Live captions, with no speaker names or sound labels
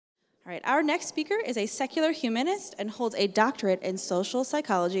All right, our next speaker is a secular humanist and holds a doctorate in social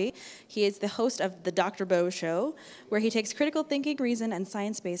psychology. He is the host of The Dr. Bo Show, where he takes critical thinking, reason, and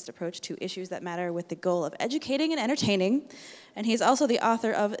science-based approach to issues that matter with the goal of educating and entertaining. And he's also the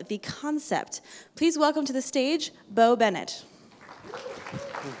author of The Concept. Please welcome to the stage, Bo Bennett.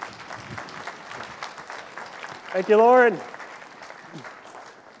 Thank you, Lauren.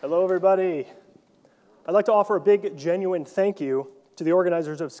 Hello, everybody. I'd like to offer a big, genuine thank you to the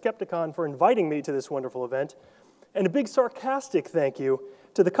organizers of Skepticon for inviting me to this wonderful event, and a big sarcastic thank you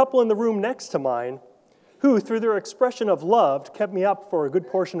to the couple in the room next to mine who, through their expression of love, kept me up for a good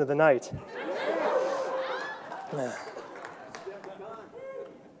portion of the night. A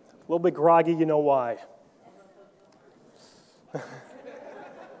little bit groggy, you know why. The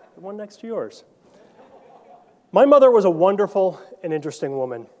one next to yours. My mother was a wonderful and interesting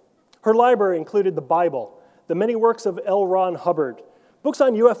woman. Her library included the Bible, the many works of L. Ron Hubbard, books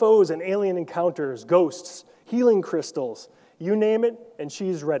on UFOs and alien encounters, ghosts, healing crystals, you name it, and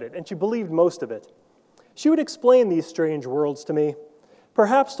she's read it, and she believed most of it. She would explain these strange worlds to me,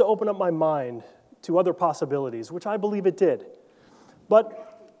 perhaps to open up my mind to other possibilities, which I believe it did.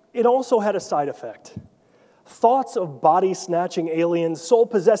 But it also had a side effect. Thoughts of body-snatching aliens,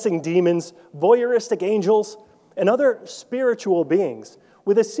 soul-possessing demons, voyeuristic angels, and other spiritual beings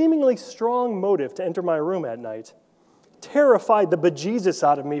with a seemingly strong motive to enter my room at night terrified the bejesus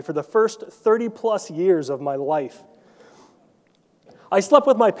out of me for the first 30-plus years of my life. I slept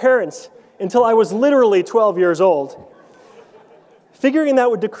with my parents until I was literally 12 years old, figuring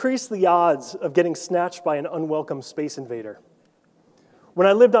that would decrease the odds of getting snatched by an unwelcome space invader. When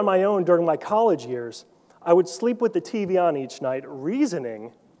I lived on my own during my college years, I would sleep with the TV on each night,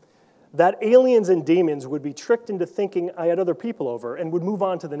 reasoning that aliens and demons would be tricked into thinking I had other people over and would move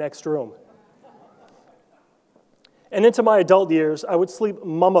on to the next room. And into my adult years, I would sleep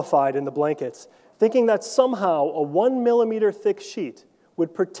mummified in the blankets, thinking that somehow a 1 millimeter thick sheet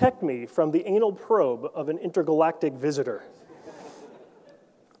would protect me from the anal probe of an intergalactic visitor.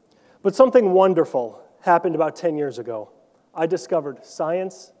 But something wonderful happened about 10 years ago. I discovered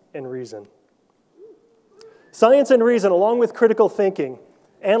science and reason. Science and reason, along with critical thinking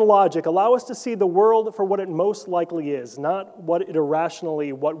and logic, allow us to see the world for what it most likely is, not what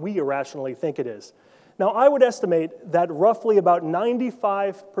we irrationally think it is. Now, I would estimate that roughly about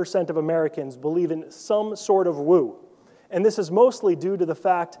 95% of Americans believe in some sort of woo. And this is mostly due to the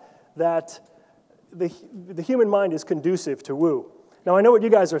fact that the human mind is conducive to woo. Now, I know what you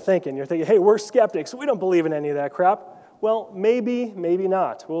guys are thinking. You're thinking, hey, we're skeptics. We don't believe in any of that crap. Well, maybe, maybe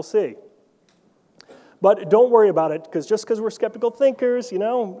not. We'll see. But don't worry about it, because just because we're skeptical thinkers, doesn't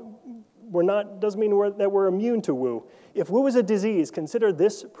mean that we're immune to woo. If woo is a disease, consider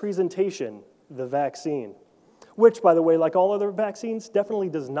this presentation the vaccine, which, by the way, like all other vaccines, definitely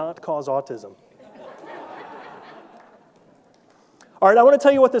does not cause autism. All right, I want to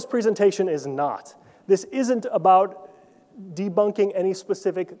tell you what this presentation is not. This isn't about debunking any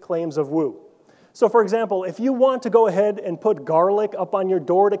specific claims of woo. So, for example, if you want to go ahead and put garlic up on your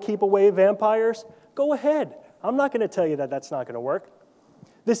door to keep away vampires, go ahead. I'm not going to tell you that that's not going to work.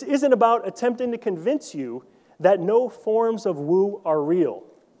 This isn't about attempting to convince you that no forms of woo are real.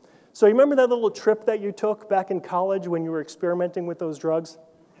 So you remember that little trip that you took back in college when you were experimenting with those drugs?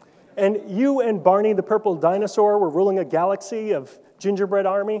 And you and Barney the purple dinosaur were ruling a galaxy of gingerbread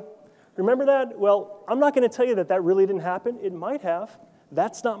army? Remember that? Well, I'm not going to tell you that that really didn't happen. It might have.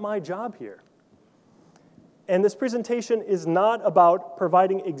 That's not my job here. And this presentation is not about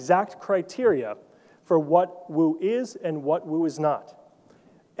providing exact criteria for what woo is and what woo is not.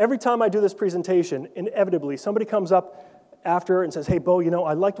 Every time I do this presentation, inevitably, somebody comes up after and says, hey, Bo,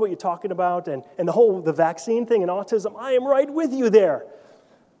 I liked what you're talking about, and the vaccine thing and autism, I am right with you there.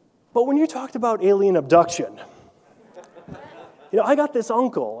 But when you talked about alien abduction, I got this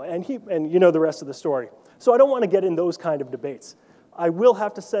uncle, and you know the rest of the story. So I don't want to get in those kind of debates. I will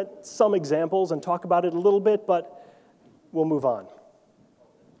have to set some examples and talk about it a little bit, but we'll move on.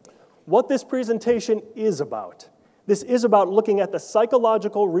 What this presentation is about, this is about looking at the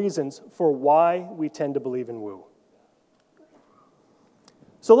psychological reasons for why we tend to believe in woo.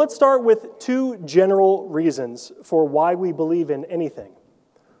 So let's start with two general reasons for why we believe in anything.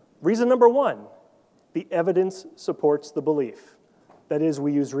 Reason number one, the evidence supports the belief. That is,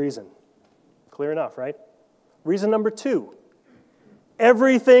 we use reason. Clear enough, right? Reason number two,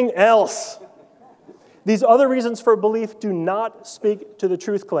 everything else. These other reasons for belief do not speak to the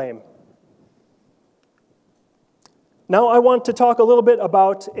truth claim. Now I want to talk a little bit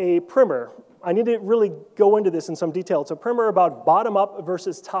about a primer. I need to really go into this in some detail. It's a primer about bottom-up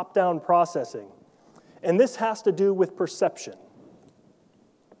versus top-down processing. And this has to do with perception.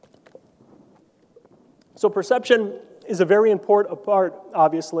 So perception is a very important part,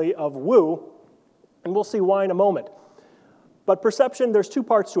 obviously, of woo, and we'll see why in a moment. But perception, there's two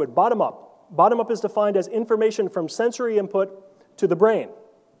parts to it, bottom up. Bottom up is defined as information from sensory input to the brain.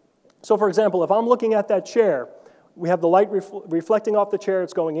 So for example, if I'm looking at that chair, we have the light reflecting off the chair,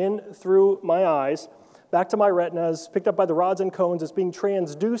 it's going in through my eyes, back to my retinas, picked up by the rods and cones, it's being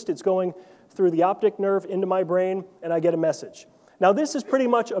transduced, it's going through the optic nerve into my brain, and I get a message. Now this is pretty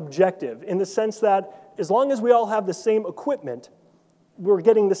much objective in the sense that as long as we all have the same equipment, we're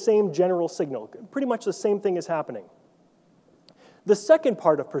getting the same general signal. Pretty much the same thing is happening. The second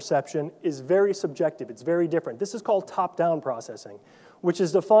part of perception is very subjective. It's very different. This is called top-down processing, which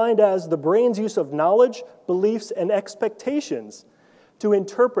is defined as the brain's use of knowledge, beliefs, and expectations to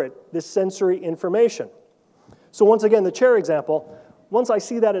interpret this sensory information. So once again, the chair example, once I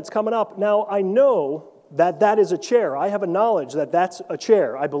see that it's coming up, now I know that that is a chair. I have a knowledge that that's a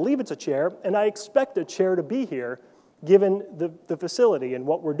chair. I believe it's a chair, and I expect a chair to be here given the facility and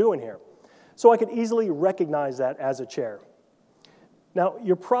what we're doing here. So I could easily recognize that as a chair. Now,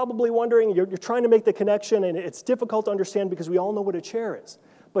 you're probably wondering, you're trying to make the connection, and it's difficult to understand because we all know what a chair is.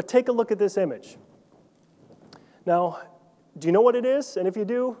 But take a look at this image. Now, do you know what it is? And if you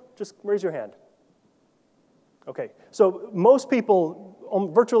do, just raise your hand. Okay, so most people,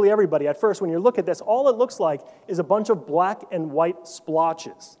 virtually everybody, at first, when you look at this, all it looks like is a bunch of black and white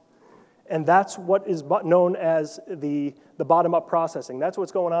splotches. And that's what is known as the bottom-up processing. That's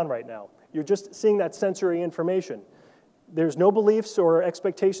what's going on right now. You're just seeing that sensory information. There's no beliefs or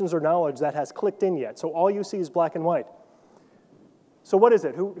expectations or knowledge that has clicked in yet. So all you see is black and white. So what is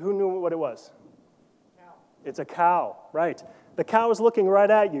it? Who knew what it was? Cow. It's a cow, right. The cow is looking right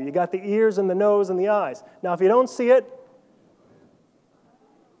at you. You got the ears and the nose and the eyes. Now, if you don't see it,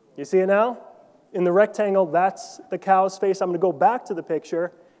 you see it now? In the rectangle, that's the cow's face. I'm going to go back to the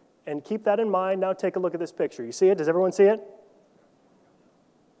picture and keep that in mind. Now take a look at this picture. You see it? Does everyone see it?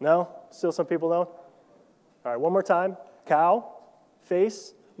 No? Still some people don't? All right, one more time. Cow,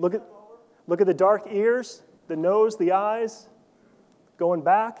 face, look at the dark ears, the nose, the eyes, going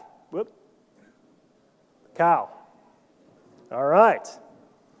back, whoop, cow. All right.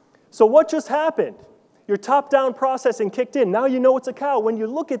 So what just happened? Your top-down processing kicked in. Now you know it's a cow. When you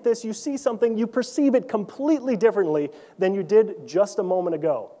look at this, you see something, you perceive it completely differently than you did just a moment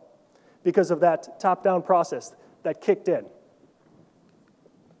ago because of that top-down process that kicked in.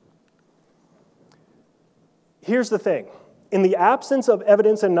 Here's the thing. In the absence of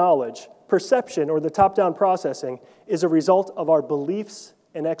evidence and knowledge, perception, or the top-down processing, is a result of our beliefs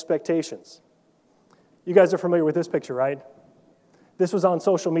and expectations. You guys are familiar with this picture, right? This was on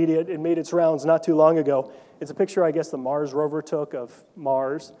social media. It made its rounds not too long ago. It's a picture, I guess, the Mars rover took of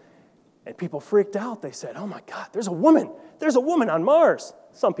Mars. And people freaked out. They said, oh my God, there's a woman. There's a woman on Mars.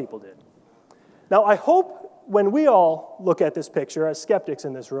 Some people did. Now, I hope when we all look at this picture as skeptics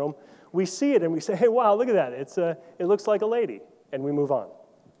in this room, we see it and we say, hey, wow, look at that. It looks like a lady, and we move on.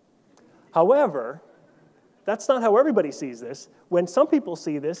 However, that's not how everybody sees this. When some people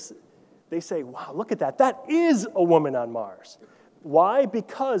see this, they say, wow, look at that. That is a woman on Mars. Why?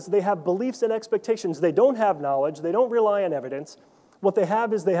 Because they have beliefs and expectations. They don't have knowledge. They don't rely on evidence. What they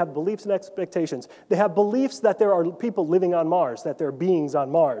have is they have beliefs and expectations. They have beliefs that there are people living on Mars, that there are beings on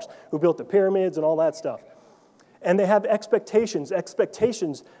Mars who built the pyramids and all that stuff. And they have expectations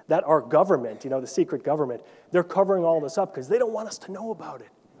that our government, the secret government, they're covering all this up because they don't want us to know about it.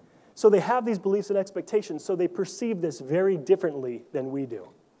 So they have these beliefs and expectations, so they perceive this very differently than we do.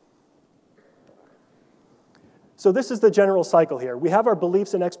 So this is the general cycle here. We have our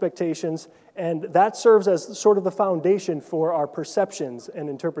beliefs and expectations, and that serves as sort of the foundation for our perceptions and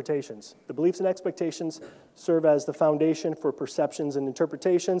interpretations. The beliefs and expectations serve as the foundation for perceptions and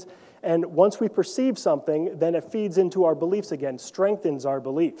interpretations, and once we perceive something, then it feeds into our beliefs again, strengthens our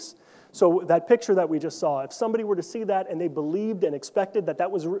beliefs. So that picture that we just saw, if somebody were to see that and they believed and expected that that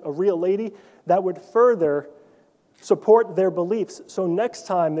was a real lady, that would further support their beliefs. So next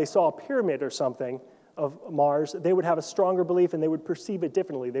time they saw a pyramid or something of Mars, they would have a stronger belief and they would perceive it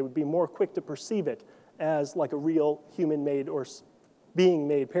differently. They would be more quick to perceive it as like a real human-made or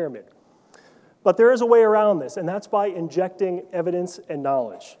being-made pyramid. But there is a way around this, and that's by injecting evidence and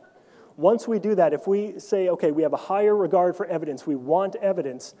knowledge. Once we do that, if we say, okay, we have a higher regard for evidence, we want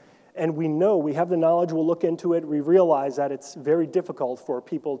evidence, and we know, we have the knowledge, we'll look into it, we realize that it's very difficult for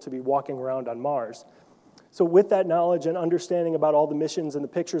people to be walking around on Mars. So with that knowledge and understanding about all the missions and the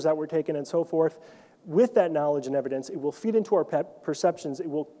pictures that were taken and so forth, with that knowledge and evidence, it will feed into our perceptions. It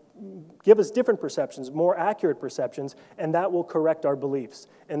will give us different perceptions, more accurate perceptions, and that will correct our beliefs.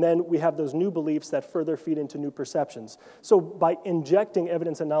 And then we have those new beliefs that further feed into new perceptions. So by injecting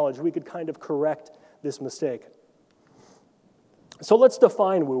evidence and knowledge, we could kind of correct this mistake. So let's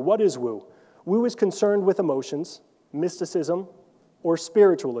define woo. What is woo? Woo is concerned with emotions, mysticism, or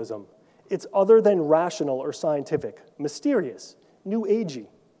spiritualism. It's other than rational or scientific, mysterious, new agey.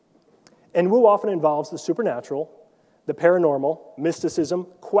 And woo often involves the supernatural, the paranormal, mysticism,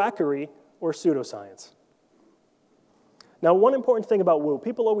 quackery, or pseudoscience. Now, one important thing about woo,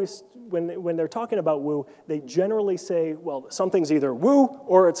 people always, when they're talking about woo, they generally say, well, something's either woo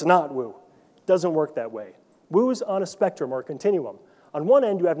or it's not woo. It doesn't work that way. Woo is on a spectrum or a continuum. On one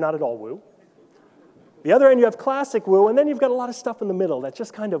end, you have not at all woo. The other end, you have classic woo, and then you've got a lot of stuff in the middle that's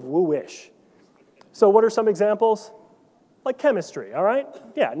just kind of woo-ish. So what are some examples? Like chemistry, all right?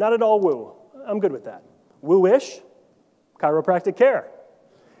 Yeah, not at all woo. I'm good with that. Woo-ish, chiropractic care.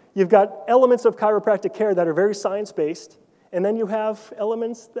 You've got elements of chiropractic care that are very science-based, and then you have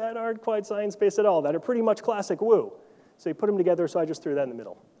elements that aren't quite science-based at all, that are pretty much classic woo. So you put them together, so I just threw that in the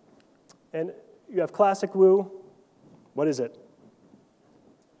middle. And you have classic woo. What is it?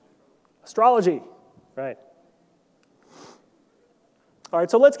 Astrology, right. All right,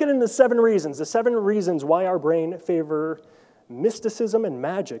 so let's get into the 7 reasons. The 7 reasons why our brain favor mysticism and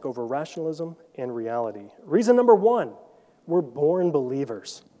magic over rationalism and reality. Reason number 1, we're born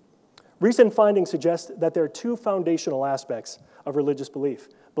believers. Recent findings suggest that there are 2 foundational aspects of religious belief: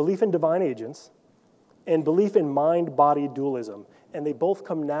 belief in divine agents and belief in mind-body dualism, and they both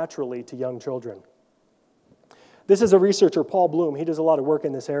come naturally to young children. This is a researcher, Paul Bloom. He does a lot of work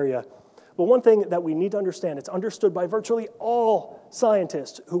in this area. But one thing that we need to understand, it's understood by virtually all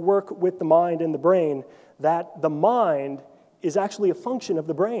scientists who work with the mind and the brain, that the mind is actually a function of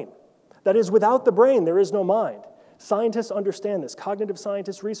the brain. That is, without the brain, there is no mind. Scientists understand this. Cognitive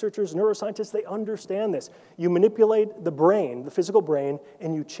scientists, researchers, neuroscientists, they understand this. You manipulate the brain, the physical brain,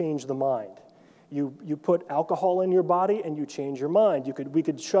 and you change the mind. You put alcohol in your body and you change your mind. We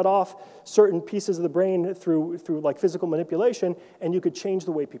could shut off certain pieces of the brain through like physical manipulation, and you could change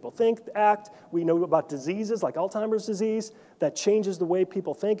the way people think, act. We know about diseases like Alzheimer's disease that changes the way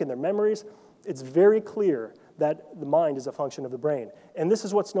people think and their memories. It's very clear that the mind is a function of the brain. And this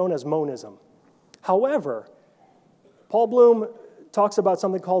is what's known as monism. However, Paul Bloom talks about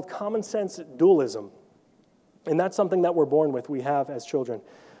something called common sense dualism. And that's something that we're born with, we have as children.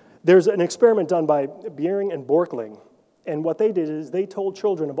 There's an experiment done by Beering and Borkling, and what they did is they told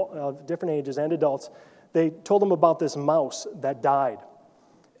children of different ages and adults, they told them about this mouse that died.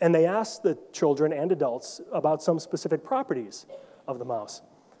 And they asked the children and adults about some specific properties of the mouse.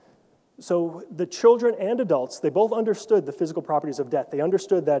 So the children and adults, they both understood the physical properties of death. They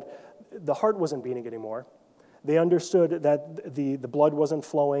understood that the heart wasn't beating anymore. They understood that the blood wasn't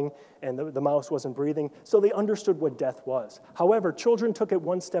flowing and the mouse wasn't breathing, so they understood what death was. However, children took it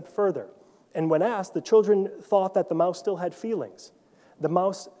one step further, and when asked, the children thought that the mouse still had feelings. The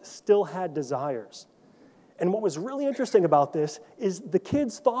mouse still had desires. And what was really interesting about this is the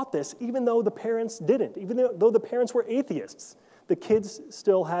kids thought this even though the parents didn't, even though the parents were atheists. The kids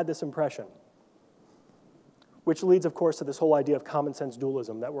still had this impression, which leads, of course, to this whole idea of common sense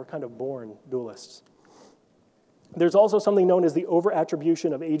dualism, that we're kind of born dualists. There's also something known as the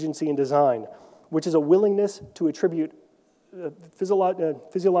over-attribution of agency and design, which is a willingness to attribute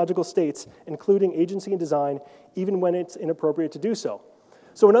physiological states, including agency and design, even when it's inappropriate to do so.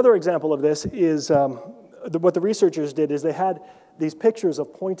 So another example of this is what the researchers did is they had these pictures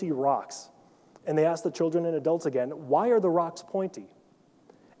of pointy rocks, and they asked the children and adults again, why are the rocks pointy?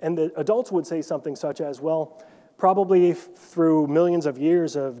 And the adults would say something such as, well, probably through millions of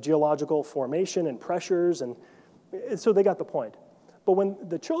years of geological formation and pressures, and so they got the point. But when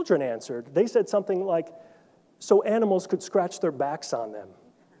the children answered, they said something like, so animals could scratch their backs on them,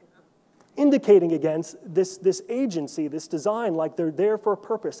 indicating against this agency, this design, like they're there for a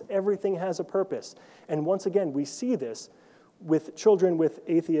purpose. Everything has a purpose. And once again, we see this with children with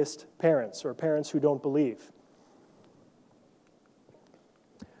atheist parents or parents who don't believe.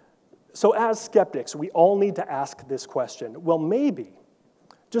 So as skeptics, we all need to ask this question. Well, maybe,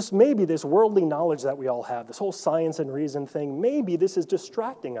 just maybe this worldly knowledge that we all have, this whole science and reason thing, maybe this is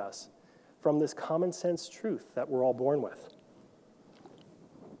distracting us from this common sense truth that we're all born with.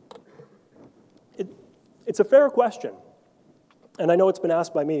 It's a fair question, and I know it's been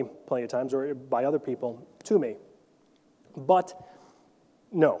asked by me plenty of times or by other people to me, but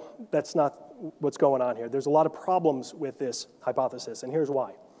no, that's not what's going on here. There's a lot of problems with this hypothesis, and here's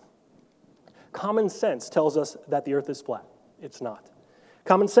why. Common sense tells us that the earth is flat. It's not.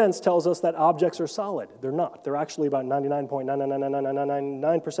 Common sense tells us that objects are solid. They're not. They're actually about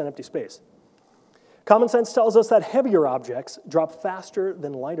 99.99999% empty space. Common sense tells us that heavier objects drop faster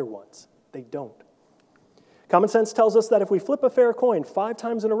than lighter ones. They don't. Common sense tells us that if we flip a fair coin 5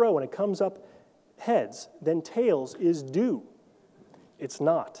 times in a row and it comes up heads, then tails is due. It's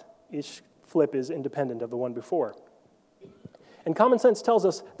not. Each flip is independent of the one before. And common sense tells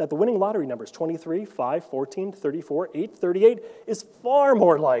us that the winning lottery numbers, 23, 5, 14, 34, 8, 38, is far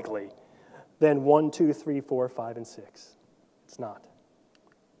more likely than 1, 2, 3, 4, 5, and 6. It's not.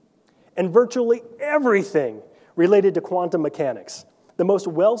 And virtually everything related to quantum mechanics, the most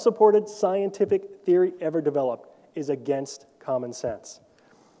well-supported scientific theory ever developed, is against common sense.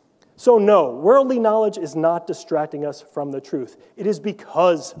 So no, worldly knowledge is not distracting us from the truth. It is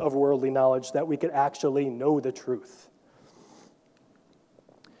because of worldly knowledge that we could actually know the truth.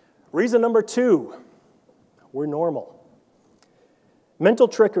 Reason number 2, we're normal. Mental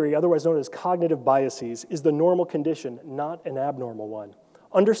trickery, otherwise known as cognitive biases, is the normal condition, not an abnormal one.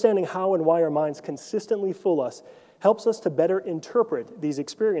 Understanding how and why our minds consistently fool us helps us to better interpret these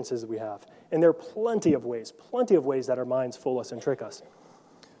experiences we have. And there are plenty of ways that our minds fool us and trick us.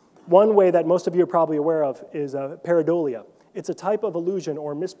 One way that most of you are probably aware of is pareidolia. It's a type of illusion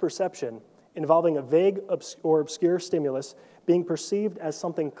or misperception involving a vague or obscure stimulus being perceived as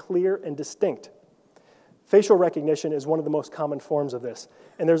something clear and distinct. Facial recognition is one of the most common forms of this,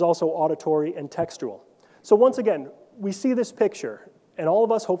 and there's also auditory and textual. So once again, we see this picture, and all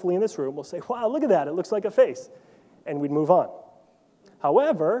of us, hopefully in this room, will say, wow, look at that, it looks like a face, and we'd move on.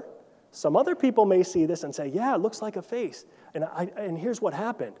 However, some other people may see this and say, yeah, it looks like a face. And here's what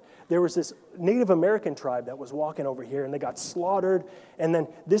happened. There was this Native American tribe that was walking over here, and they got slaughtered. And then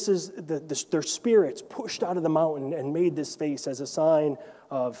this is their spirits pushed out of the mountain and made this face as a sign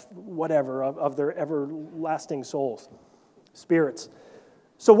of whatever, of their everlasting souls, spirits.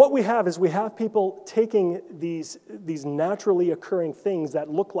 So what we have is we have people taking these naturally occurring things that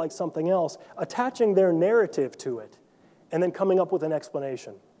look like something else, attaching their narrative to it, and then coming up with an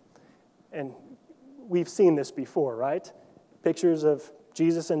explanation. And we've seen this before, right? Pictures of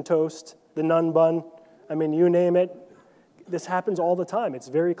Jesus and toast, the nun bun, I mean, you name it. This happens all the time. It's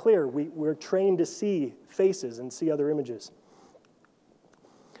very clear. We're trained to see faces and see other images.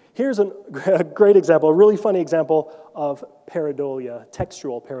 Here's a great example, a really funny example of pareidolia,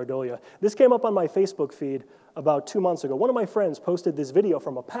 textual pareidolia. This came up on my Facebook feed about 2 months ago. One of my friends posted this video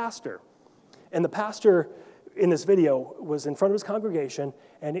from a pastor, and the pastor in this video was in front of his congregation,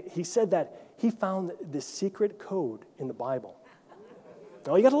 and he said that he found this secret code in the Bible.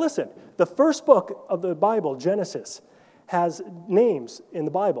 Now, you got to listen. The first book of the Bible, Genesis, has names in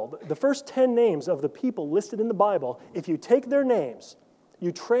the Bible. The first 10 names of the people listed in the Bible, if you take their names,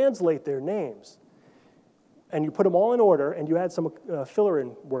 you translate their names, and you put them all in order, and you add some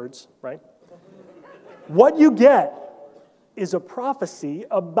filler-in words, right? What you get is a prophecy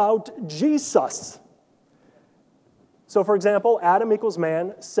about Jesus. So, for example, Adam equals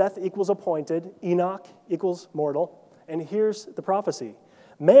man, Seth equals appointed, Enoch equals mortal, and here's the prophecy.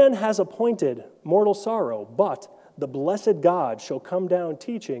 Man has appointed mortal sorrow, but the blessed God shall come down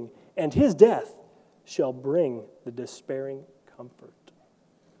teaching, and his death shall bring the despairing comfort.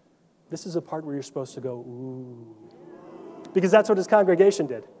 This is a part where you're supposed to go, ooh, because that's what his congregation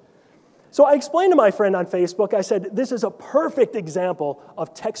did. So I explained to my friend on Facebook, I said, this is a perfect example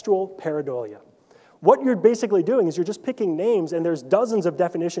of textual pareidolia. What you're basically doing is you're just picking names, and there's dozens of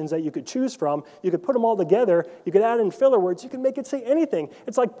definitions that you could choose from. You could put them all together. You could add in filler words. You can make it say anything.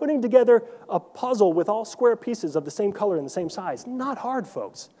 It's like putting together a puzzle with all square pieces of the same color and the same size. Not hard,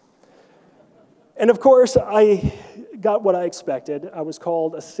 folks. And of course, I got what I expected. I was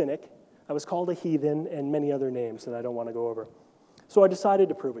called a cynic. I was called a heathen, and many other names that I don't want to go over. So I decided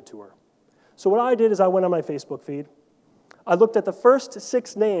to prove it to her. So what I did is I went on my Facebook feed. I looked at the first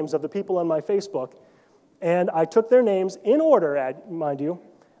 6 names of the people on my Facebook, and I took their names in order, mind you.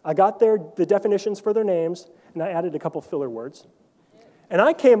 I got the definitions for their names, and I added a couple filler words. And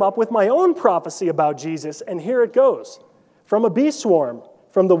I came up with my own prophecy about Jesus, and here it goes. From a bee swarm,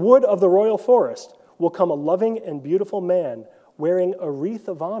 from the wood of the royal forest, will come a loving and beautiful man wearing a wreath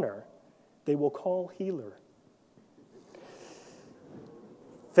of honor they will call Healer.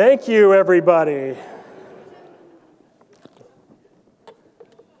 Thank you, everybody.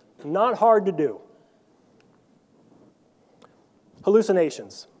 Not hard to do.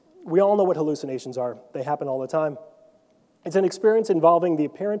 Hallucinations. We all know what hallucinations are. They happen all the time. It's an experience involving the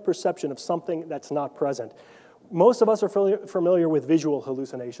apparent perception of something that's not present. Most of us are familiar with visual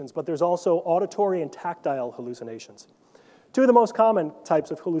hallucinations, but there's also auditory and tactile hallucinations. 2 of the most common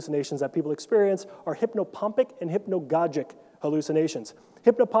types of hallucinations that people experience are hypnopompic and hypnagogic hallucinations.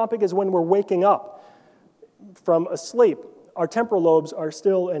 Hypnopompic is when we're waking up from a sleep. Our temporal lobes are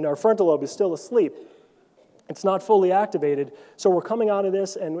still, and our frontal lobe is still asleep. It's not fully activated, so we're coming out of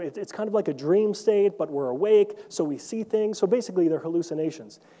this, and it's kind of like a dream state, but we're awake, so we see things. So basically, they're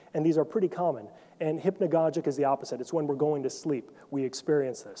hallucinations, and these are pretty common. And hypnagogic is the opposite. It's when we're going to sleep. We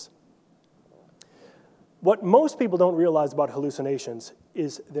experience this. What most people don't realize about hallucinations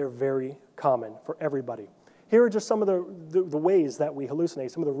is they're very common for everybody. Here are just some of the ways that we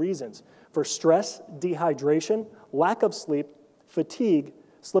hallucinate, some of the reasons. For stress, dehydration, lack of sleep, fatigue,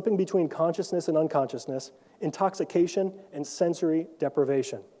 slipping between consciousness and unconsciousness, intoxication, and sensory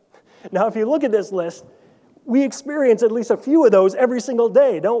deprivation. Now, if you look at this list, we experience at least a few of those every single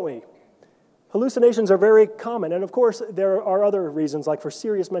day, don't we? Hallucinations are very common, and of course, there are other reasons, like for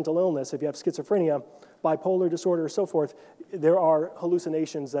serious mental illness, if you have schizophrenia, bipolar disorder, or so forth, there are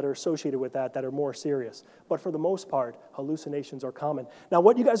hallucinations that are associated with that are more serious. But for the most part, hallucinations are common. Now,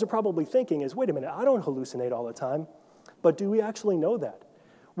 what you guys are probably thinking is, wait a minute, I don't hallucinate all the time, but do we actually know that?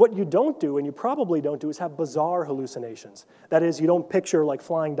 What you don't do, and you probably don't do, is have bizarre hallucinations. That is, you don't picture like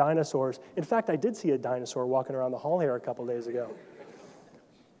flying dinosaurs. In fact, I did see a dinosaur walking around the hall here a couple days ago.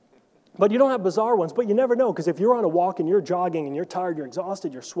 But you don't have bizarre ones, but you never know, because if you're on a walk and you're jogging and you're tired, you're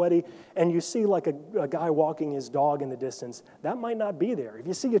exhausted, you're sweaty, and you see like a guy walking his dog in the distance, that might not be there. If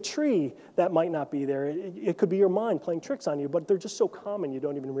you see a tree, that might not be there. It could be your mind playing tricks on you, but they're just so common you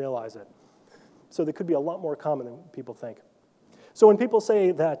don't even realize it. So they could be a lot more common than people think. So when people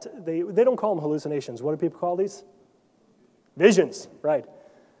say that, they don't call them hallucinations. What do people call these? Visions, right.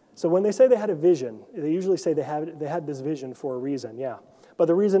 So when they say they had a vision, they usually say they had this vision for a reason, yeah. But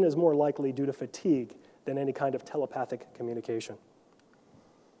the reason is more likely due to fatigue than any kind of telepathic communication.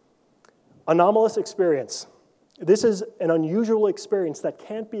 Anomalous experience. This is an unusual experience that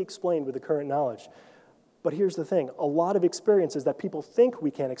can't be explained with the current knowledge. But here's the thing, a lot of experiences that people think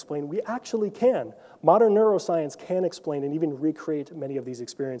we can't explain, we actually can. Modern neuroscience can explain and even recreate many of these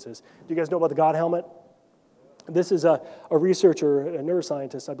experiences. Do you guys know about the God helmet? This is a researcher, a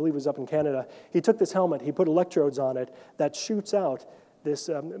neuroscientist, I believe he was up in Canada. He took this helmet, he put electrodes on it that shoots out this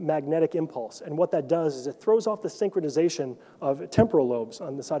magnetic impulse. And what that does is it throws off the synchronization of temporal lobes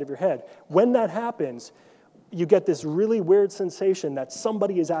on the side of your head. When that happens, you get this really weird sensation that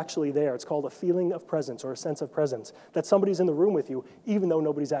somebody is actually there. It's called a feeling of presence or a sense of presence, that somebody's in the room with you, even though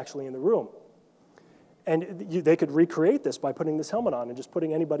nobody's actually in the room. And they could recreate this by putting this helmet on and just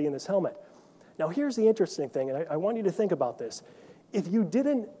putting anybody in this helmet. Now, here's the interesting thing, and I want you to think about this. If you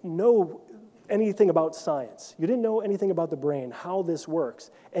didn't know anything about science, you didn't know anything about the brain, how this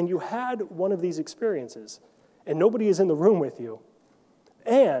works, and you had one of these experiences, and nobody is in the room with you,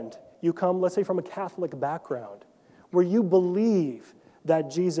 and you come, let's say, from a Catholic background, where you believe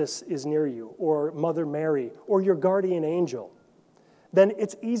that Jesus is near you, or Mother Mary, or your guardian angel, then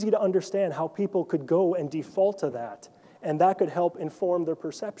it's easy to understand how people could go and default to that, and that could help inform their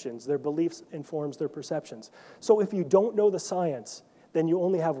perceptions. Their beliefs informs their perceptions. So if you don't know the science, then you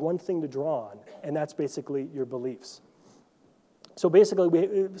only have one thing to draw on, and that's basically your beliefs. So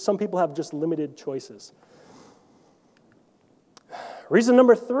basically, some people have just limited choices. Reason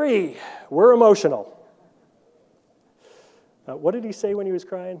number 3, we're emotional. What did he say when he was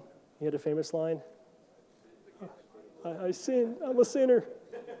crying? He had a famous line. I sin, I'm a sinner,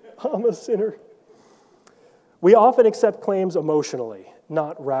 I'm a sinner. We often accept claims emotionally,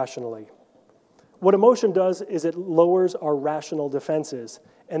 not rationally. What emotion does is it lowers our rational defenses,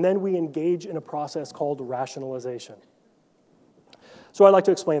 and then we engage in a process called rationalization. So I'd like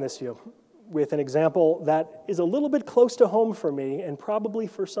to explain this to you with an example that is a little bit close to home for me and probably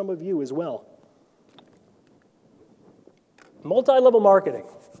for some of you as well. Multi-level marketing.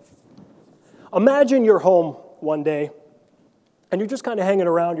 Imagine you're home one day and you're just kind of hanging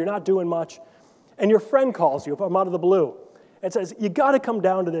around, you're not doing much, and your friend calls you from out of the blue and says, you got to come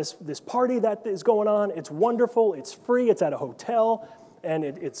down to this party that is going on. It's wonderful, it's free, it's at a hotel, and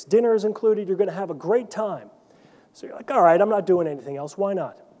it's dinners included. You're going to have a great time. So you're like, all right, I'm not doing anything else. Why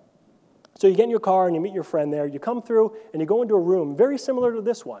not? So you get in your car and you meet your friend there. You come through and you go into a room very similar to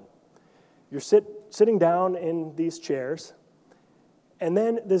this one. You're sitting down in these chairs, and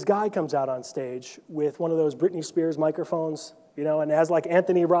then this guy comes out on stage with one of those Britney Spears microphones, you know, and has like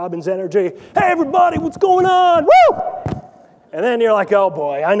Anthony Robbins energy. Hey, everybody, what's going on? Woo! And then you're like, oh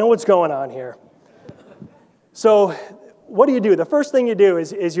boy, I know what's going on here. So what do? The first thing you do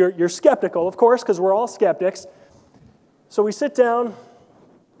is you're skeptical, of course, because we're all skeptics. So we sit down,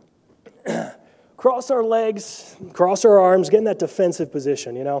 cross our legs, cross our arms, get in that defensive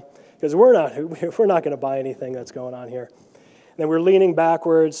position, you know, because we're not going to buy anything that's going on here. And then we're leaning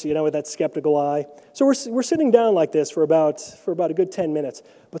backwards, you know, with that skeptical eye. So we're sitting down like this for about a good 10 minutes,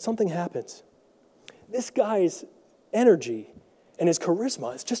 but something happens. This guy's energy and his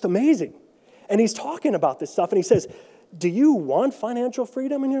charisma is just amazing. And he's talking about this stuff, and he says, do you want financial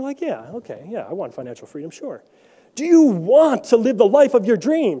freedom? And you're like, yeah, okay, yeah, I want financial freedom, sure. Do you want to live the life of your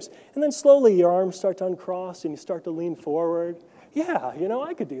dreams? And then slowly your arms start to uncross and you start to lean forward. Yeah,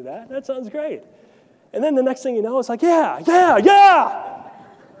 I could do that. That sounds great. And then the next thing you know, it's like, yeah.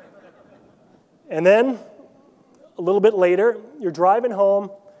 And then a little bit later, you're driving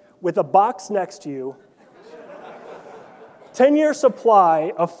home with a box next to you, 10-year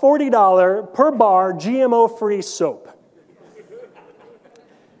supply of $40 per bar GMO-free soap.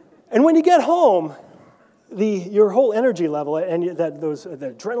 And when you get home, your whole energy level and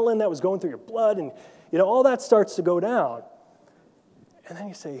the adrenaline that was going through your blood and all that starts to go down. And then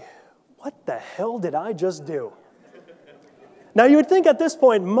you say, what the hell did I just do? Now you would think at this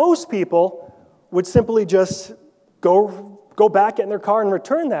point most people would simply just go back in their car and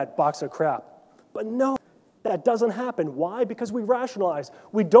return that box of crap. But no, that doesn't happen. Why? Because we rationalize.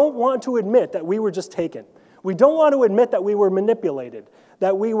 We don't want to admit that we were just taken. We don't want to admit that we were manipulated,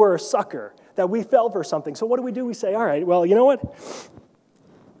 that we were a sucker, that we fell for something. So what do? We say, all right, well, you know what?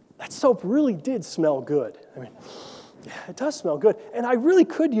 That soap really did smell good. I mean, yeah, it does smell good. And I really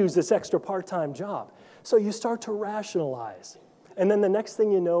could use this extra part-time job. So you start to rationalize. And then the next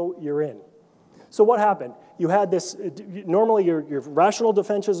thing you know, you're in. So what happened? You had this, normally your rational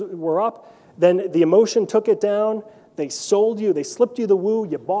defenses were up, then the emotion took it down, they sold you, they slipped you the woo,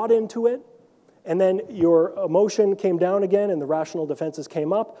 you bought into it, and then your emotion came down again and the rational defenses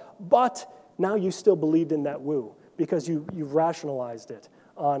came up, but now you still believed in that woo because you've rationalized it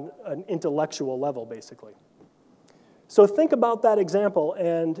on an intellectual level, basically. So think about that example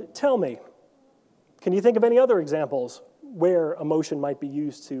and tell me, can you think of any other examples where emotion might be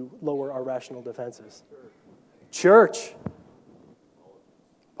used to lower our rational defenses? Church.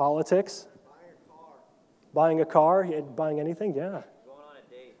 Politics. Buying a car. Buying anything? Yeah. Going on a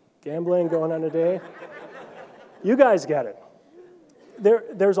date. Gambling, going on a date. You guys get it.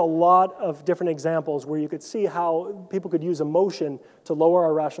 There's a lot of different examples where you could see how people could use emotion to lower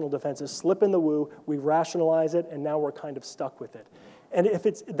our rational defenses, slip in the woo, we rationalize it, and now we're kind of stuck with it. And if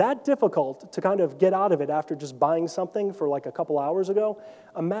it's that difficult to kind of get out of it after just buying something for like a couple hours ago,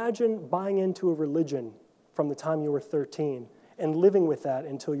 imagine buying into a religion from the time you were 13 and living with that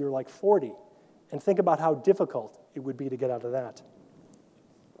until you're like 40. And think about how difficult it would be to get out of that.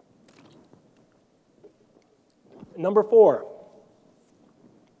 Number 4.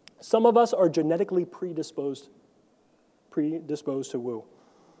 Some of us are genetically predisposed to woo.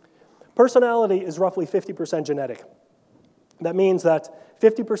 Personality is roughly 50% genetic. That means that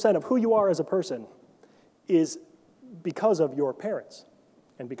 50% of who you are as a person is because of your parents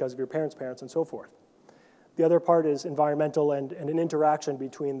and because of your parents' parents and so forth. The other part is environmental and an interaction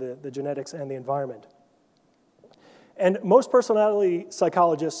between the genetics and the environment. And most personality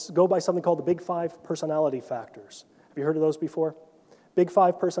psychologists go by something called the Big 5 personality factors. Have you heard of those before? Big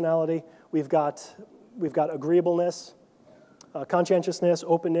 5 personality, we've got agreeableness, conscientiousness,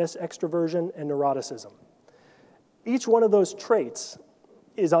 openness, extroversion, and neuroticism. Each one of those traits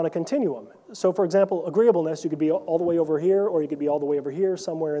is on a continuum. So for example, agreeableness, you could be all the way over here, or you could be all the way over here,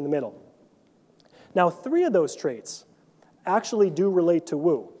 somewhere in the middle. Now, 3 of those traits actually do relate to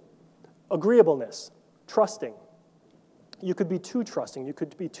woo. Agreeableness, trusting. You could be too trusting, you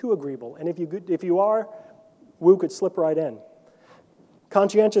could be too agreeable, and if you are, woo could slip right in.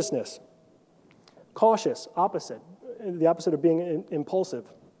 Conscientiousness, cautious, opposite, the opposite of being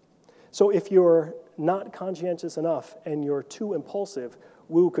impulsive. So if you're not conscientious enough and you're too impulsive,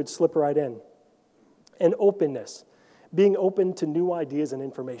 woo could slip right in. And openness, being open to new ideas and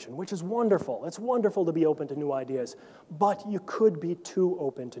information, which is wonderful. It's wonderful to be open to new ideas, but you could be too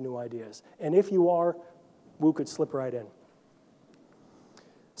open to new ideas. And if you are, woo could slip right in.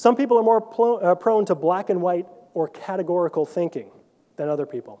 Some people are more prone to black and white or categorical thinking than other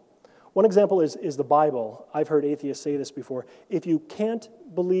people. One example is the Bible. I've heard atheists say this before. If you can't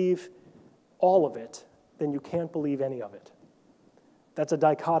believe all of it, then you can't believe any of it. That's a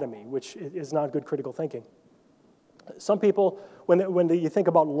dichotomy, which is not good critical thinking. Some people, when you think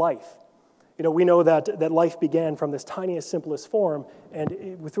about life, we know that life began from this tiniest, simplest form,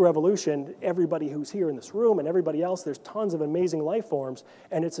 and through evolution, everybody who's here in this room and everybody else, there's tons of amazing life forms,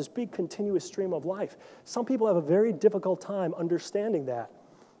 and it's this big continuous stream of life. Some people have a very difficult time understanding that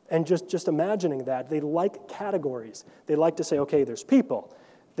and just imagining that. They like categories. They like to say, okay, there's people,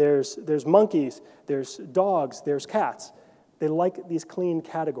 there's monkeys, there's dogs, there's cats. They like these clean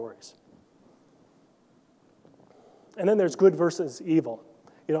categories. And then there's good versus evil.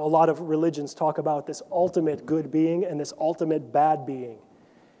 A lot of religions talk about this ultimate good being and this ultimate bad being.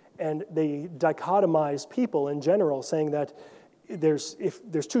 And they dichotomize people in general, saying that there's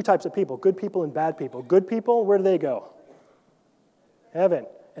two types of people, good people and bad people. Good people, where do they go? Heaven.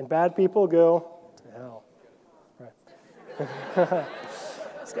 And bad people go to hell. Right.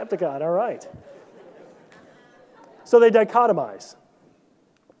 Skepticon, all right. So they dichotomize.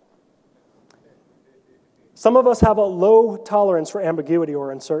 Some of us have a low tolerance for ambiguity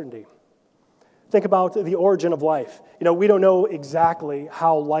or uncertainty. Think about the origin of life. We don't know exactly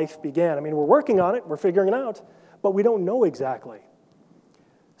how life began. I mean, we're working on it, we're figuring it out, but we don't know exactly.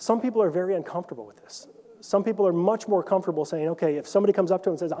 Some people are very uncomfortable with this. Some people are much more comfortable saying, okay, if somebody comes up to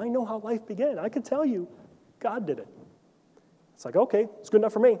them and says, I know how life began, I can tell you, God did it. It's like, okay, it's good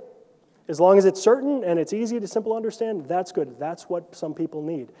enough for me. As long as it's certain and it's easy to simple understand, that's good. That's what some people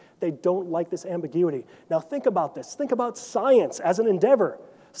need. They don't like this ambiguity. Now think about this. Think about science as an endeavor.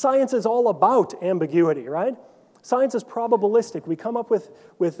 Science is all about ambiguity, right? Science is probabilistic. We come up with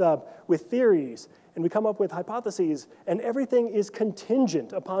theories, and we come up with hypotheses, and everything is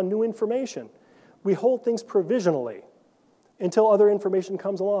contingent upon new information. We hold things provisionally until other information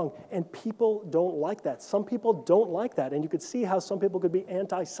comes along, and people don't like that. Some people don't like that, and you could see how some people could be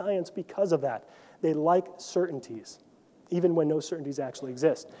anti-science because of that. They like certainties, even when no certainties actually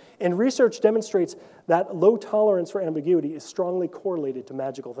exist. And research demonstrates that low tolerance for ambiguity is strongly correlated to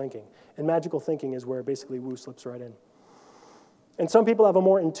magical thinking, and magical thinking is where basically woo slips right in. And some people have a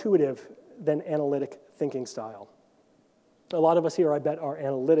more intuitive than analytic thinking style. A lot of us here, I bet, are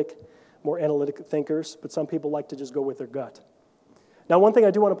more analytic thinkers, but some people like to just go with their gut. Now, one thing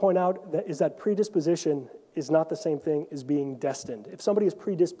I do want to point out is that predisposition is not the same thing as being destined. If somebody is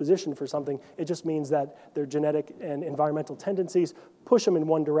predispositioned for something, it just means that their genetic and environmental tendencies push them in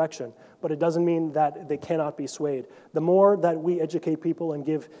one direction, but it doesn't mean that they cannot be swayed. The more that we educate people and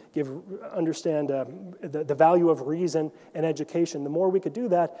understand the value of reason and education, the more we could do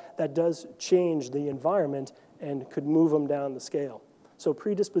that, that does change the environment and could move them down the scale. So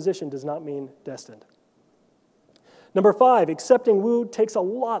predisposition does not mean destined. Number 5, accepting woo takes a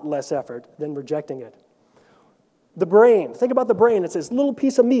lot less effort than rejecting it. The brain, think about the brain. It's this little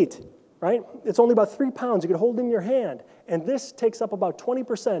piece of meat, right? It's only about 3 pounds. You can hold it in your hand. And this takes up about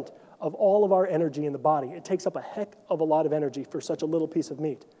 20% of all of our energy in the body. It takes up a heck of a lot of energy for such a little piece of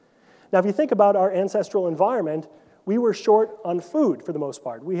meat. Now, if you think about our ancestral environment, we were short on food for the most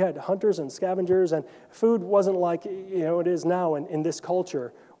part. We had hunters and scavengers, and food wasn't like it is now in this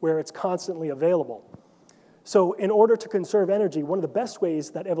culture where it's constantly available. So in order to conserve energy, one of the best ways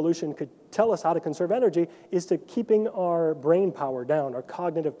that evolution could tell us how to conserve energy is to keeping our brain power down, our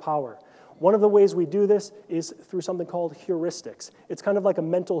cognitive power. One of the ways we do this is through something called heuristics. It's kind of like a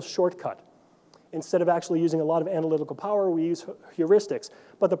mental shortcut. Instead of actually using a lot of analytical power, we use heuristics.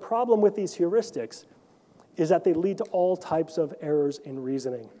 But the problem with these heuristics is that they lead to all types of errors in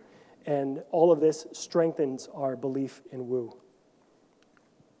reasoning. And all of this strengthens our belief in woo.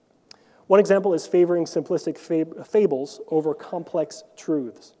 One example is favoring simplistic fables over complex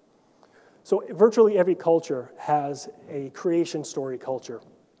truths. So virtually every culture has a creation story culture,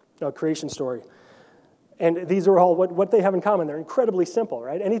 a creation story. And these are all, what they have in common, they're incredibly simple,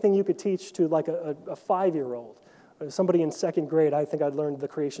 right? Anything you could teach to like a 5-year-old, somebody in 2nd grade, I think I learned the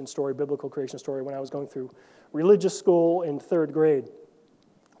creation story, biblical creation story, when I was going through religious school in 3rd grade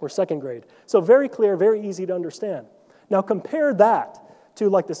or 2nd grade. So very clear, very easy to understand. Now compare that to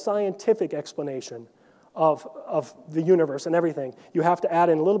like the scientific explanation of the universe and everything. You have to add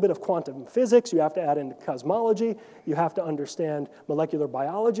in a little bit of quantum physics, you have to add in cosmology, you have to understand molecular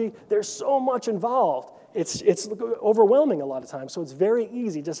biology. There's so much involved. It's overwhelming a lot of times, so it's very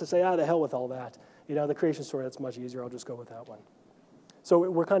easy just to say, the hell with all that. The creation story, that's much easier, I'll just go with that one. So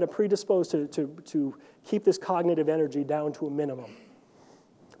we're kind of predisposed to keep this cognitive energy down to a minimum.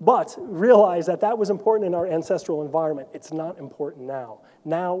 But realize that that was important in our ancestral environment. It's not important now.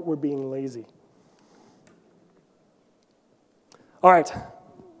 Now we're being lazy. All right,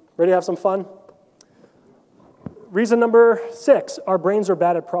 ready to have some fun? Reason number 6, our brains are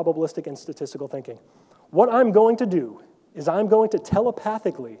bad at probabilistic and statistical thinking. What I'm going to do is I'm going to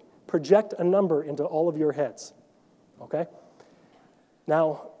telepathically project a number into all of your heads, okay?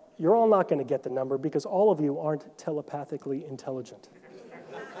 Now, you're all not going to get the number because all of you aren't telepathically intelligent.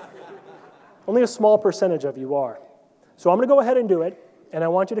 Only a small percentage of you are. So I'm going to go ahead and do it, and I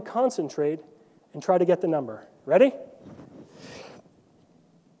want you to concentrate and try to get the number. Ready?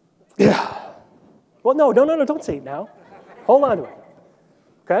 Yeah. Well, no, don't say it now. Hold on to it.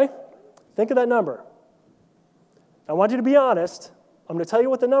 Okay? Think of that number. I want you to be honest. I'm going to tell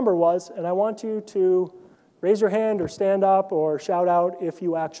you what the number was, and I want you to raise your hand or stand up or shout out if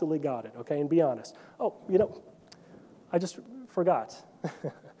you actually got it, okay? And be honest. Oh, I just forgot.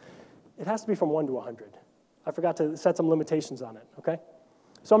 It has to be from 1 to 100. I forgot to set some limitations on it, okay?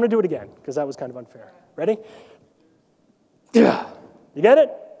 So I'm going to do it again, because that was kind of unfair. Ready? You get it?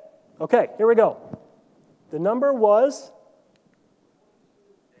 Okay, here we go. The number was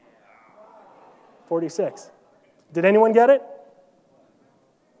 46. Did anyone get it?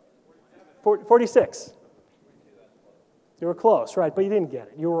 46. You were close, right, but you didn't get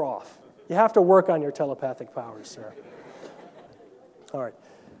it. You were off. You have to work on your telepathic powers, sir. All right.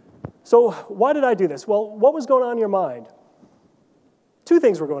 So why did I do this? Well, what was going on in your mind? Two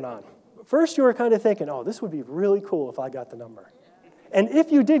things were going on. First, you were kind of thinking, oh, this would be really cool if I got the number. And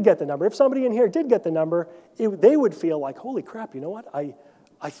if you did get the number, if somebody in here did get the number, they would feel like, holy crap, you know what?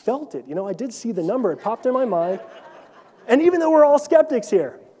 I felt it. You know, I did see the number. It popped in my mind. And even though we're all skeptics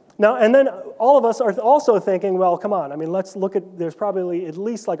here. Now, and then all of us are also thinking, well, come on. I mean, let's look at, there's probably at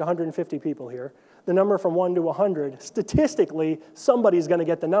least like 150 people here. The number from 1 to 100, statistically, somebody's going to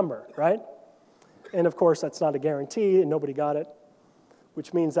get the number, right? And of course, that's not a guarantee, and nobody got it,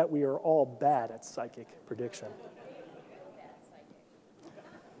 which means that we are all bad at psychic prediction.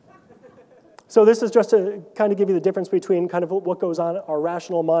 So this is just to kind of give you the difference between kind of what goes on in our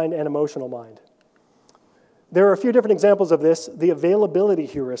rational mind and emotional mind. There are a few different examples of this. The availability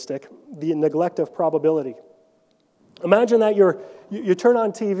heuristic, the neglect of probability. Imagine that you turn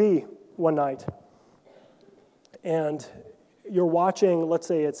on TV one night, and you're watching, let's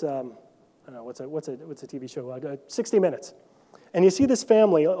say it's, I don't know, what's a TV show? 60 Minutes. And you see this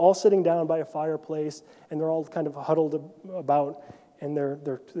family all sitting down by a fireplace, and they're all kind of huddled about, and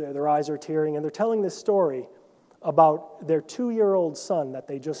their eyes are tearing, and they're telling this story about their 2-year-old son that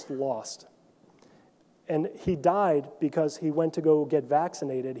they just lost. And he died because he went to go get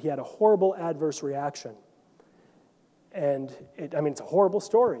vaccinated. He had a horrible adverse reaction. And it's a horrible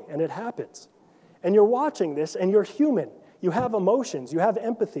story, and it happens. And you're watching this, and you're human. You have emotions, you have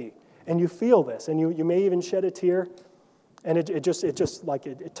empathy, and you feel this, and you may even shed a tear, and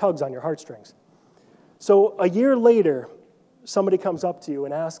it tugs on your heartstrings. So a year later, somebody comes up to you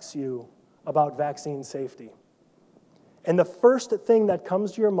and asks you about vaccine safety. And the first thing that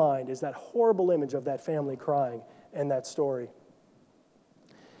comes to your mind is that horrible image of that family crying and that story.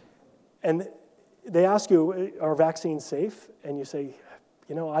 And they ask you, are vaccines safe? And you say,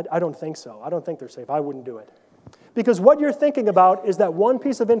 you know, I don't think so. I don't think they're safe. I wouldn't do it. Because what you're thinking about is that one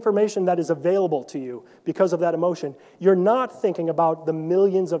piece of information that is available to you because of that emotion. You're not thinking about the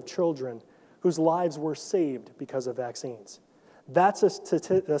millions of children whose lives were saved because of vaccines. That's a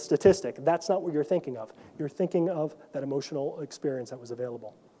statistic. That's not what you're thinking of. You're thinking of that emotional experience that was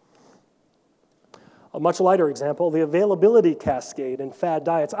available. A much lighter example, the availability cascade in fad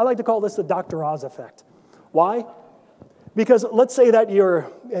diets. I like to call this the Dr. Oz effect. Why? Because let's say that you're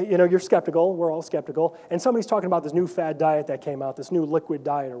skeptical, we're all skeptical, and somebody's talking about this new fad diet that came out, this new liquid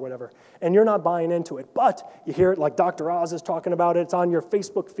diet or whatever, and you're not buying into it, but you hear it like Dr. Oz is talking about it, it's on your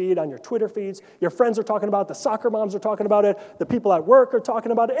Facebook feed, on your Twitter feeds, your friends are talking about it, the soccer moms are talking about it, the people at work are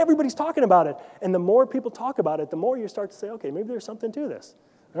talking about it, everybody's talking about it, and the more people talk about it, the more you start to say, okay, maybe there's something to this.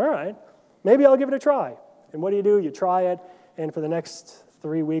 All right, maybe I'll give it a try. And what do? You try it, and for the next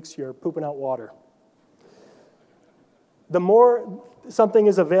 3 weeks, you're pooping out water. The more something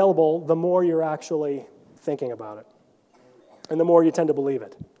is available, the more you're actually thinking about it. And the more you tend to believe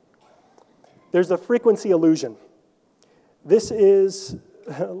it. There's the frequency illusion. This is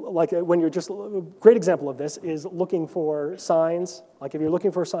like when you're just, a great example of this is looking for signs. Like if you're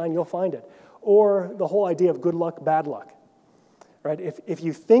looking for a sign, you'll find it. Or the whole idea of good luck, bad luck. Right? If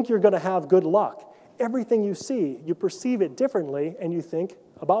you think you're going to have good luck, everything you see, you perceive it differently and you think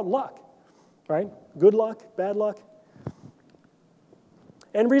about luck. Right? Good luck, bad luck.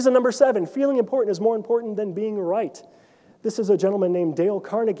 And reason number 7, feeling important is more important than being right. This is a gentleman named Dale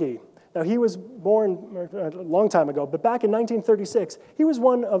Carnegie. Now, he was born a long time ago, but back in 1936, he was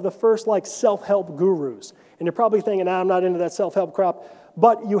one of the first self-help gurus. And you're probably thinking, I'm not into that self-help crap.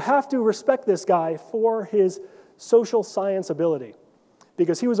 But you have to respect this guy for his social science ability,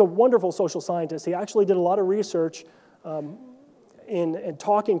 because he was a wonderful social scientist. He actually did a lot of research in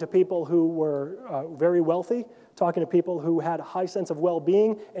talking to people who were very wealthy, talking to people who had a high sense of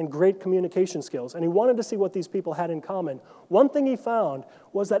well-being and great communication skills. And he wanted to see what these people had in common. One thing he found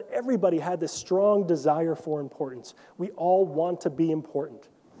was that everybody had this strong desire for importance. We all want to be important.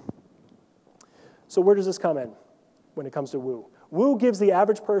 So where does this come in when it comes to woo? Woo gives the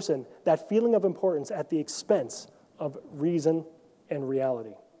average person that feeling of importance at the expense of reason and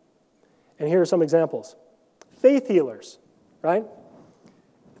reality. And here are some examples. Faith healers, right?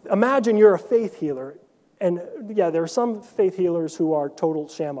 Imagine you're a faith healer. And yeah, there are some faith healers who are total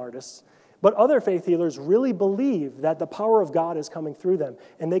sham artists, but other faith healers really believe that the power of God is coming through them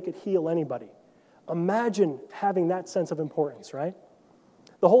and they could heal anybody. Imagine having that sense of importance, right?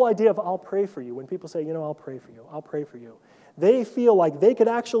 The whole idea of I'll pray for you, when people say, I'll pray for you, I'll pray for you, they feel like they could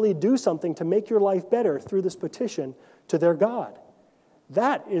actually do something to make your life better through this petition to their God.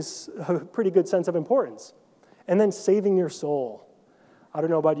 That is a pretty good sense of importance. And then saving your soul. I don't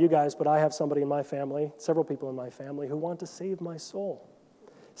know about you guys, but I have somebody in my family, several people in my family, who want to save my soul.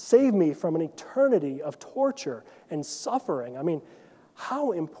 Save me from an eternity of torture and suffering. I mean,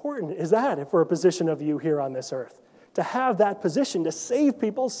 how important is that for a position of you here on this earth? To have that position to save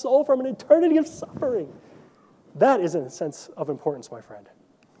people's soul from an eternity of suffering. That is a sense of importance, my friend.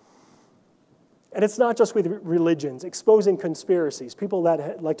 And it's not just with religions, exposing conspiracies. People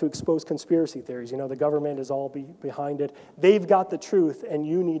that like to expose conspiracy theories, the government is all behind it. They've got the truth, and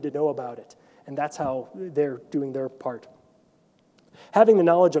you need to know about it. And that's how they're doing their part. Having the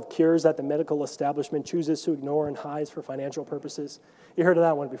knowledge of cures that the medical establishment chooses to ignore and hides for financial purposes. You heard of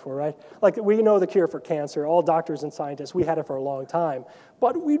that one before, right? Like, we know the cure for cancer. All doctors and scientists, we had it for a long time.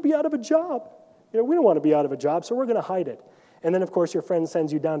 But we'd be out of a job. We don't want to be out of a job, so we're going to hide it. And then, of course, your friend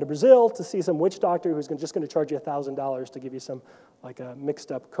sends you down to Brazil to see some witch doctor who's just going to charge you $1,000 to give you some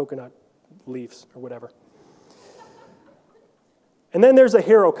mixed up coconut leaves or whatever. And then there's a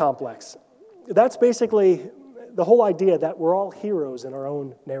hero complex. That's basically the whole idea that we're all heroes in our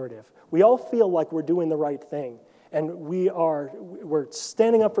own narrative. We all feel like we're doing the right thing, and we're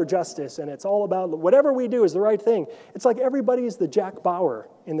standing up for justice, and it's all about whatever we do is the right thing. It's like everybody's the Jack Bauer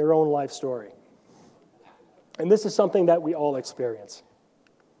in their own life story. And this is something that we all experience.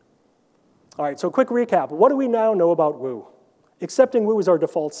 All right, so quick recap. What do we now know about woo? Accepting woo is our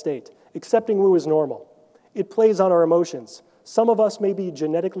default state. Accepting woo is normal. It plays on our emotions. Some of us may be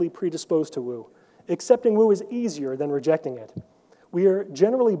genetically predisposed to woo. Accepting woo is easier than rejecting it. We are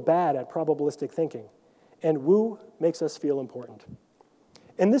generally bad at probabilistic thinking, and woo makes us feel important.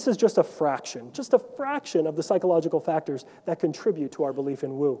 And this is just a fraction of the psychological factors that contribute to our belief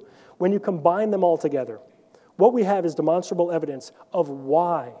in woo. When you combine them all together, what we have is demonstrable evidence of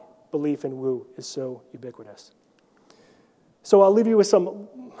why belief in woo is so ubiquitous. So I'll leave you with some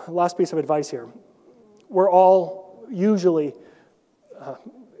last piece of advice here. We're all usually,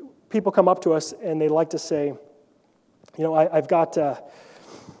 people come up to us and they like to say, I've got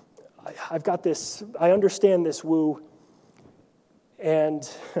this, I understand this woo, and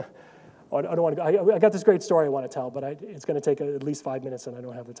I got this great story I want to tell, but it's going to take at least 5 minutes, and I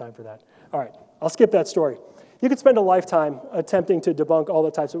don't have the time for that. All right, I'll skip that story. You could spend a lifetime attempting to debunk all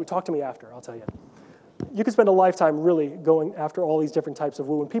the types. Talk to me after, I'll tell you. You could spend a lifetime really going after all these different types of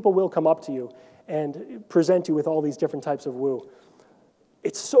woo, and people will come up to you and present you with all these different types of woo.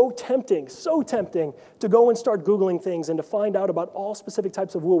 It's so tempting to go and start Googling things and to find out about all specific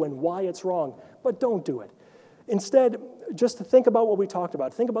types of woo and why it's wrong, but don't do it. Instead, just to think about what we talked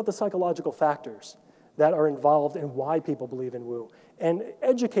about. Think about the psychological factors that are involved in why people believe in woo, and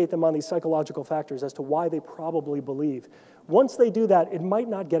educate them on these psychological factors as to why they probably believe. Once they do that, it might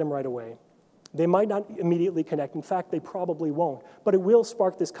not get them right away. They might not immediately connect. In fact, they probably won't. But it will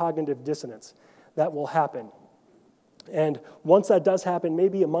spark this cognitive dissonance that will happen. And once that does happen,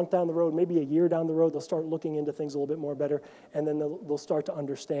 maybe a month down the road, maybe a year down the road, they'll start looking into things a little bit more better, and then they'll start to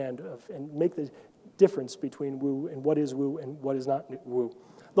understand and make the difference between woo and what is woo and what is not woo.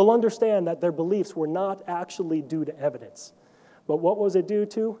 They'll understand that their beliefs were not actually due to evidence. But what was it due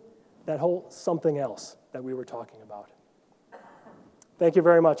to? That whole something else that we were talking about. Thank you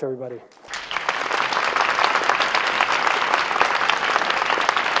very much, everybody.